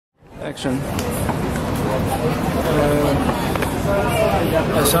Action.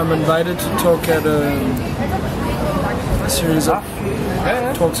 So I'm invited to talk at a series of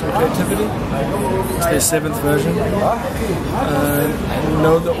talks on creativity. It's their 7th version. I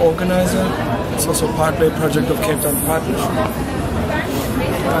know the organizer. It's also partly a project of Cape Town Partnership.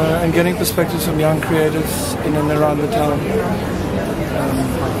 And getting perspectives from young creatives in and around the town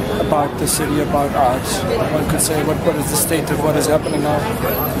about the city, about art. One could say, what is the state of what is happening now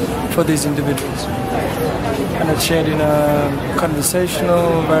for these individuals? And it's shared in a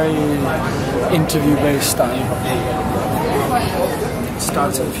conversational, very interview-based style.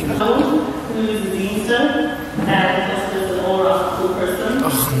 Starts in a few minutes. Who's Lisa, and this is an all-around cool person.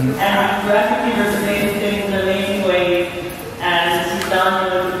 And graphically representing in an amazing way. And she's down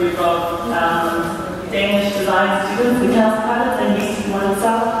here with a group of Danish design students, the Kaospilot, and he's one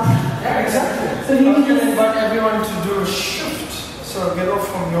himself. Yeah, exactly. So you can invite everyone to do a shift. So get off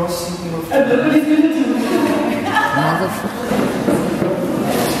from your seat and move to Everybody's going to do it.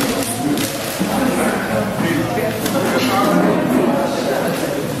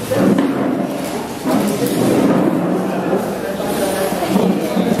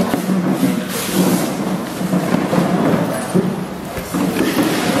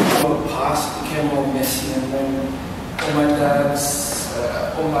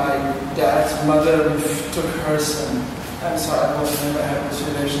 My dad's mother took her son, and so I also never had this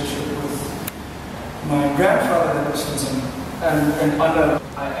relationship with my grandfather that was concerned. And under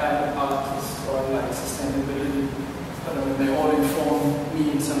I am an artist or I like sustainability, they all inform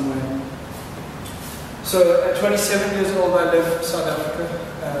me in some way. So at 27 years old I left South Africa,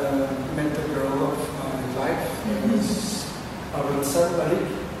 met the girl of my life. It was our son Malik.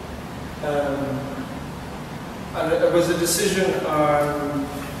 And it was a decision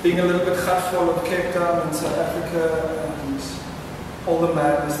being a little bit hurtful of Cape Town and South Africa and all the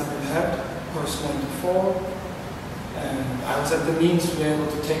madness that we had post '94, and I was at the means to be able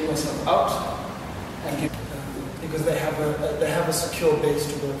to take myself out and get because they have a secure base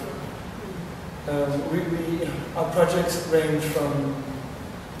to work from. Our projects range from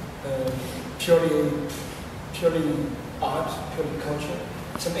purely art, purely culture.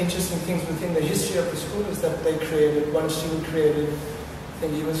 Some interesting things within the history of the school is that they created, one student created, I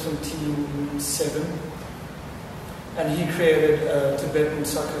think he was from Team 7, and he created a Tibetan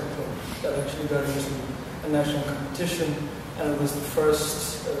soccer club that actually got into a national competition, and it was the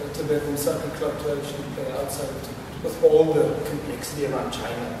first Tibetan soccer club to actually play outside of Tibet, with all the complexity around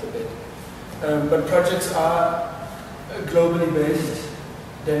China and Tibet. But projects are globally based,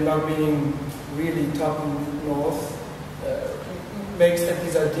 Denmark being really top and north, makes that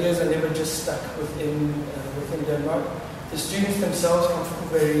these ideas are never just stuck within Denmark. The students themselves come from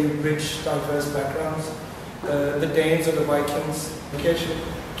very rich, diverse backgrounds. The Danes or the Vikings, education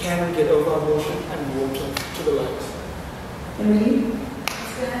can get over our ocean and water to the light. Emily?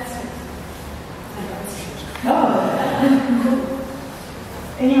 Oh.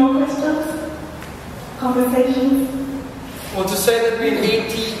 Any more questions? Conversations? Well, to say that we're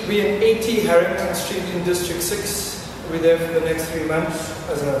in 80 Harrington Street in District 6. We're there for the next 3 months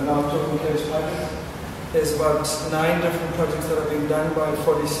as a now talking Kaospilot. There's about 9 different projects that are being done by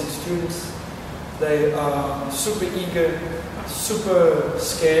 46 students. They are super eager, super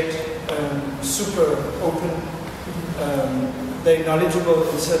scared, super open. They're knowledgeable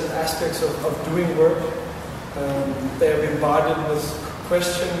in certain aspects of doing work. They are bombarded with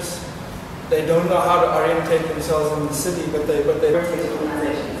questions. They don't know how to orientate themselves in the city, but they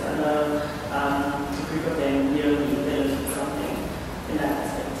organizations and a group of them yearly something in that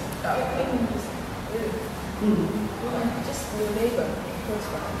aspect. Just your neighbor, close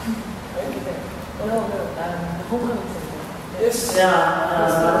by. No, the homecoming center. Yes.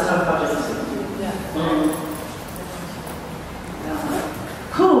 Yeah, some projects. Yeah.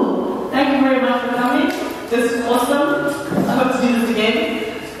 Cool. Thank you very much for coming. This is awesome. I hope to do this again.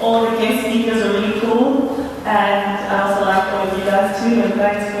 All the guest speakers are really cool, and I also like all of you guys too. And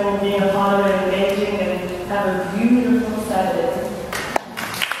thanks for being a part of it, engaging, and have a beautiful Saturday.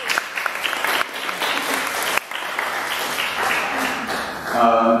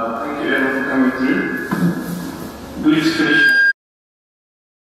 Thank you everyone for coming through. Please finish.